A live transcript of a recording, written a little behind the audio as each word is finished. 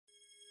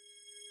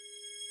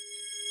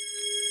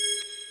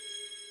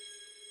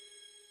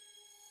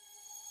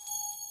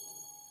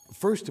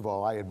First of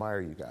all, I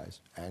admire you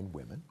guys and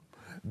women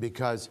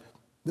because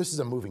this is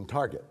a moving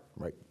target,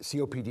 right?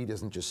 COPD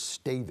doesn't just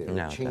stay there,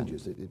 it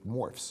changes, it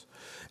morphs.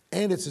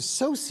 And it's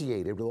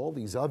associated with all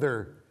these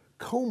other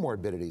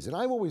comorbidities. And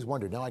I've always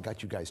wondered, now I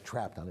got you guys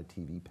trapped on a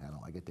TV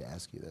panel, I get to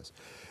ask you this.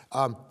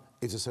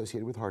 It's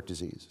associated with heart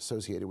disease,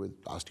 associated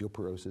with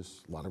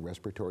osteoporosis, a lot of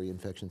respiratory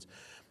infections,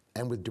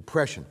 and with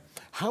depression.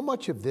 How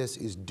much of this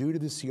is due to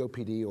the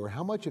COPD, or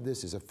how much of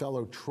this is a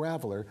fellow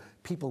traveler?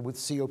 People with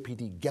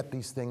COPD get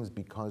these things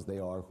because they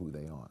are who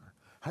they are.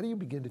 How do you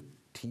begin to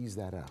tease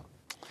that out?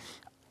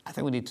 I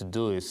think what we need to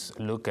do is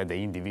look at the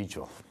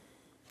individual,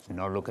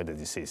 not look at the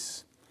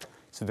disease.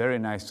 It's very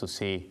nice to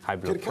see high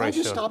blood pressure. Can I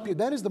just stop you?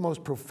 That is the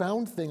most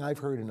profound thing I've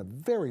heard in a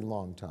very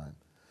long time.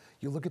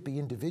 You look at the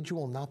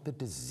individual, not the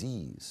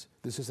disease.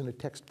 This isn't a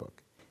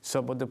textbook.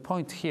 So, but the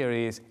point here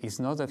is, it's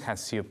not that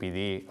has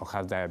COPD or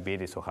has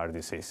diabetes or heart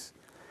disease.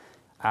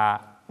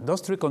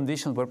 Those three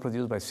conditions were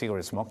produced by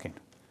cigarette smoking.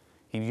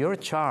 If your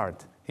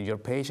chart, if your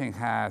patient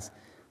has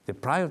the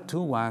prior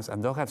two ones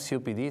and don't have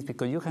COPD, it's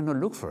because you have not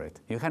looked for it.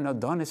 You have not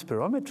done a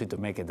spirometry to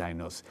make a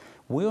diagnosis.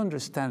 We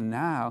understand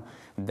now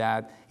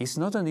that it's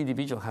not an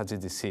individual who has the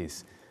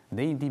disease.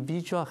 The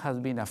individual has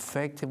been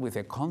affected with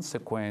a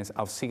consequence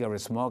of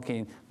cigarette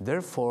smoking.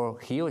 Therefore,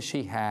 he or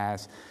she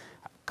has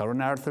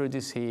coronary artery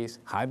disease,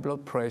 high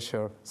blood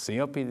pressure,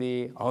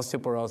 COPD,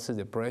 osteoporosis,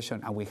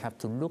 depression, and we have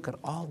to look at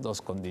all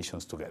those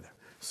conditions together.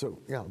 So,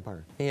 yeah,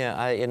 Byron.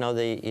 Yeah,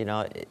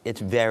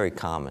 it's very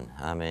common.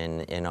 I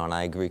mean, and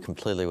I agree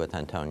completely with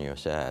Antonio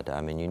said.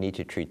 I mean, you need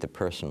to treat the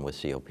person with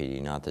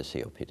COPD, not the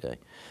COPD.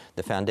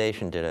 The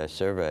foundation did a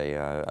survey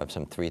of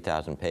some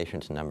 3,000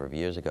 patients a number of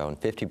years ago, and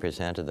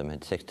 50% of them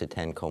had 6 to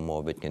 10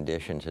 comorbid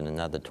conditions, and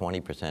another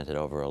 20% had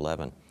over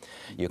 11.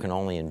 You can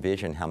only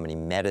envision how many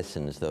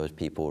medicines those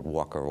people would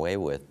walk away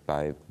with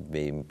by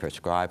being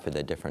prescribed for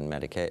their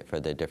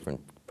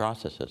different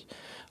processes.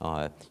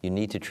 You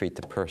need to treat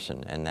the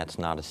person, and that's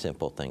not a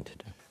simple thing to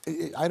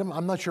do.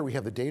 I'm not sure we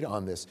have the data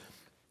on this.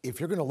 If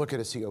you're going to look at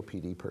a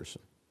COPD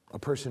person, a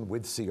person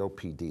with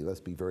COPD,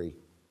 let's be very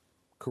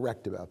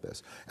correct about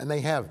this, and they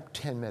have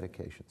 10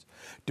 medications.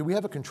 Do we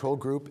have a control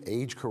group,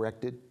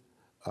 age-corrected,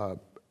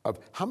 of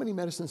how many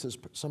medicines is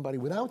somebody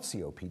without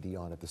COPD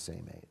on at the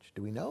same age?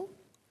 Do we know?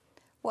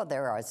 Well,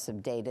 there are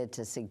some data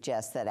to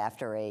suggest that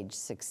after age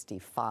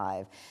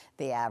 65,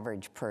 the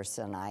average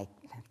person, I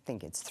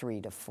think it's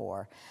 3 to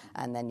 4,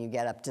 and then you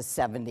get up to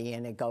 70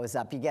 and it goes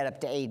up. You get up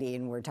to 80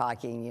 and we're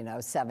talking,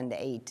 7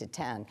 to 8 to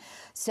 10.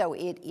 So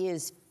it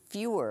is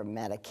fewer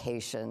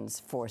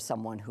medications for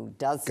someone who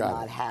does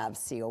not have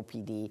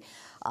COPD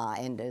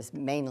and is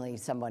mainly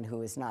someone who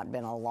has not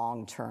been a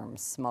long-term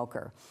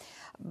smoker.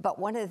 But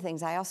one of the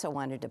things I also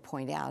wanted to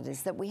point out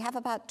is that we have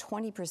about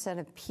 20%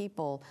 of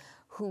people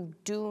who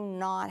do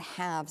not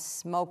have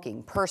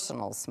smoking,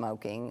 personal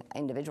smoking,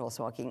 individual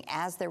smoking,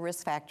 as their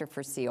risk factor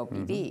for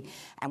COPD.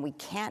 And we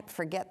can't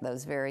forget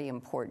those very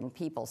important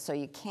people. So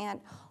you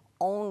can't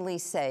only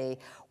say,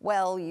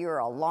 well, you're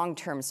a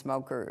long-term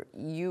smoker,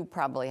 you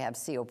probably have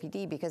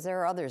COPD, because there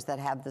are others that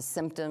have the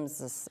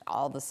symptoms,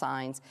 all the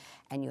signs,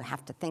 and you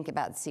have to think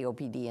about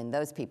COPD in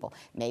those people.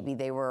 Maybe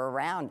they were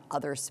around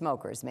other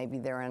smokers. Maybe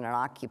they're in an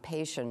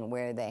occupation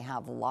where they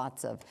have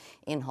lots of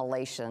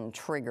inhalation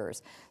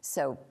triggers.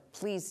 So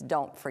please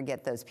don't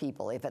forget those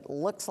people. If it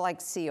looks like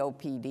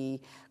COPD,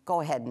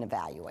 go ahead and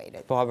evaluate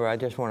it. Barbara, I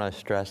just want to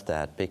stress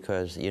that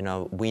because,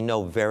 we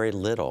know very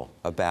little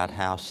about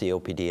how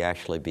COPD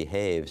actually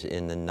behaves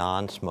in the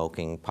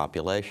non-smoking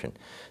population.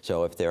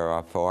 So if there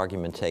are, for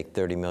argument's sake,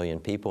 30 million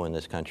people in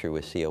this country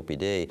with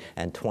COPD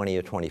and 20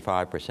 or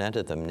 25%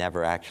 of them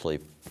never actually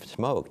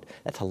smoked,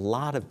 that's a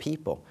lot of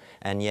people.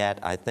 And yet,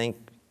 I think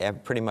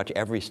pretty much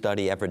every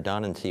study ever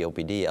done in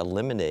COPD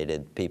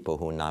eliminated people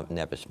who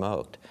never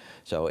smoked.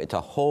 So it's a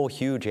whole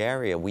huge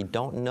area we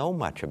don't know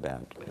much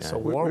about. So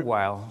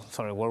worldwide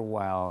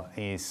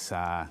is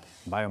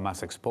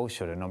biomass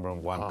exposure the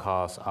 #1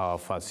 cause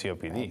of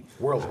COPD.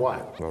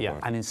 Worldwide. Yeah,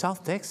 and in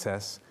South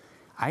Texas,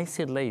 I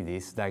see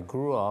ladies that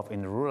grew up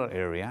in the rural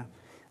area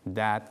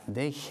that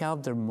they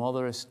help their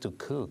mothers to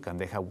cook, and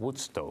they have wood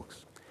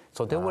stoves.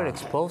 So they were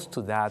exposed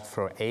to that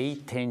for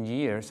 8, 10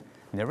 years,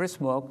 never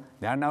smoked,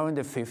 they are now in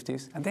their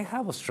 50s, and they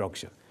have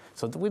obstruction.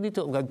 So we need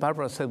to, like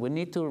Barbara said, we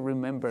need to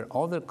remember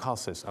other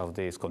causes of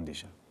this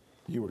condition.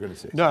 You were going to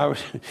say No,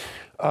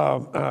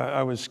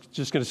 I was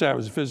just going to say I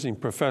was a visiting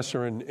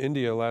professor in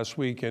India last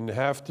week, and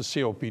half the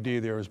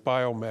COPD there is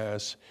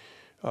biomass.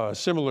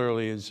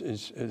 Similarly,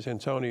 as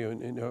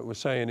Antonio was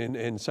saying,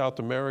 in South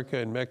America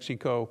and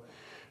Mexico,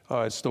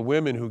 it's the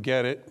women who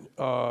get it.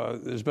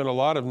 There's been a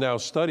lot of now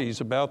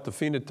studies about the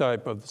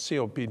phenotype of the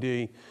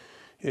COPD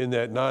in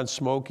that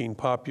non-smoking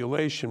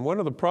population. One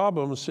of the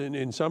problems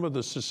in some of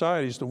the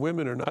societies, the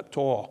women are not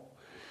tall.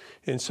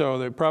 And so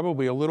they're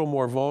probably a little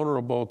more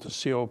vulnerable to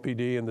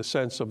COPD in the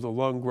sense of the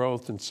lung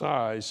growth and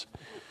size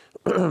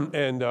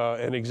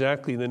and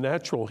exactly the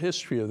natural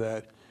history of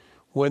that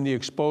when the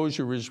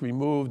exposure is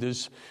removed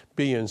is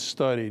being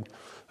studied.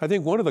 I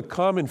think one of the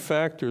common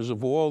factors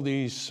of all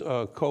these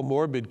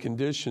comorbid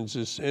conditions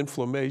is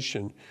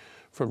inflammation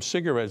from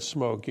cigarette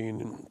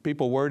smoking. And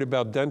people worried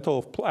about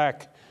dental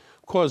plaque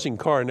causing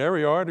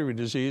coronary artery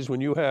disease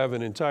when you have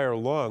an entire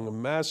lung, a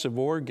massive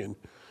organ,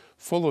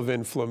 full of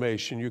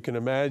inflammation. You can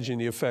imagine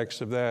the effects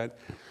of that.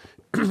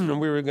 And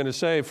we were going to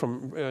say,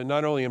 from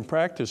not only in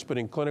practice, but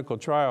in clinical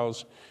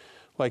trials,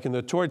 like in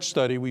the TORCH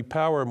study, we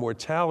power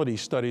mortality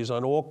studies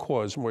on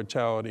all-cause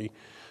mortality,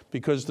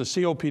 because the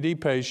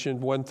COPD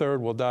patient, 1/3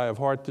 will die of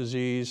heart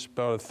disease,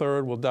 about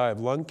 1/3 will die of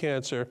lung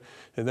cancer,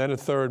 and then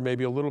 1/3,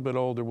 maybe a little bit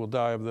older, will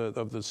die of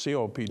the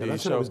COPD. Yeah,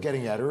 that's what I was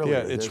getting at earlier.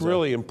 Yeah, it's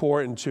really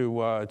important to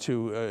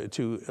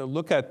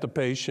look at the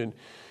patient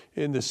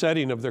in the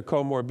setting of their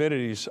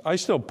comorbidities. I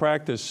still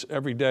practice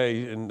every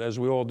day, and as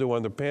we all do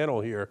on the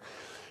panel here.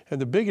 And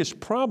the biggest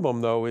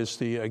problem, though, is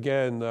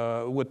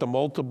with the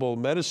multiple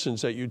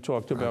medicines that you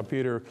talked about,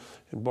 Peter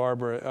and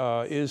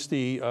Barbara, is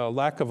the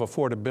lack of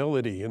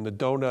affordability in the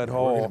donut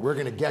hole. We're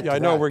going to get to that. I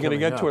know, we're going to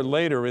get to up. it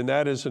later, and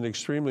that is an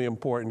extremely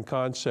important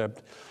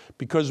concept,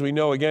 because we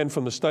know, again,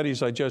 from the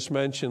studies I just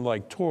mentioned,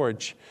 like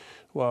TORCH,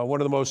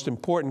 one of the most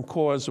important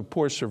causes of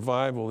poor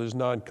survival is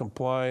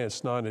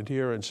non-compliance,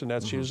 non-adherence, and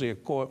that's usually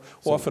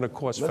often a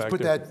cost factor. Let's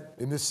put that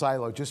in this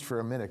silo just for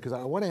a minute, because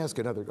I want to ask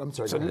another. I'm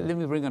sorry. So let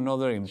me bring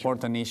another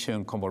important issue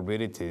in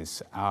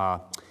comorbidities.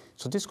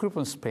 So this group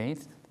in Spain,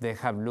 they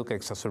have looked at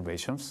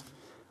exacerbations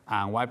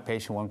and why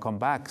patients won't come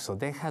back. So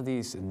they have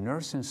these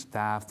nursing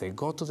staff, they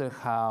go to their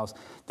house,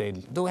 they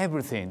do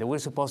everything that we're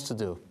supposed to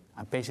do,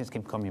 and patients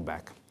keep coming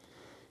back.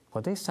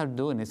 What they start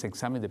doing is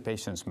examine the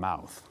patient's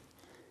mouth.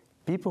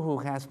 People who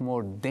have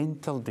more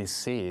dental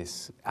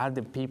disease are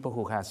the people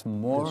who have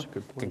more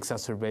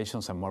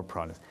exacerbations and more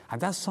problems. And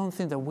that's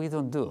something that we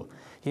don't do.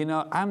 You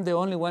know, I'm the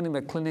only one in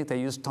the clinic that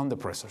uses tongue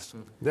depressors.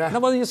 Yeah.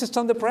 Nobody uses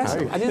tongue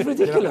depressors, and it's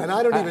ridiculous. You know, and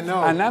I don't even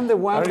know. And I'm the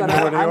one that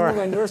I'm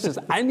with nurses.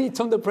 I need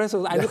tongue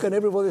depressors. I look at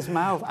everybody's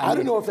mouth. I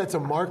don't know if that's a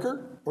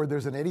marker or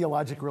there's an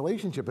etiologic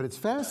relationship, but it's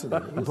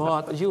fascinating.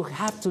 But you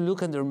have to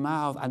look at their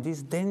mouth, and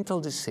this dental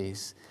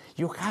disease,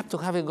 you have to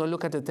have a go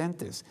look at the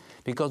dentist,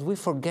 because we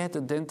forget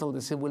the dental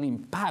disease will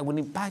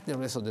impact the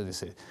rest of the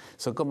disease.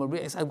 So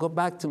comorbidities, I go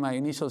back to my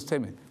initial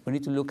statement. We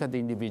need to look at the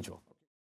individual.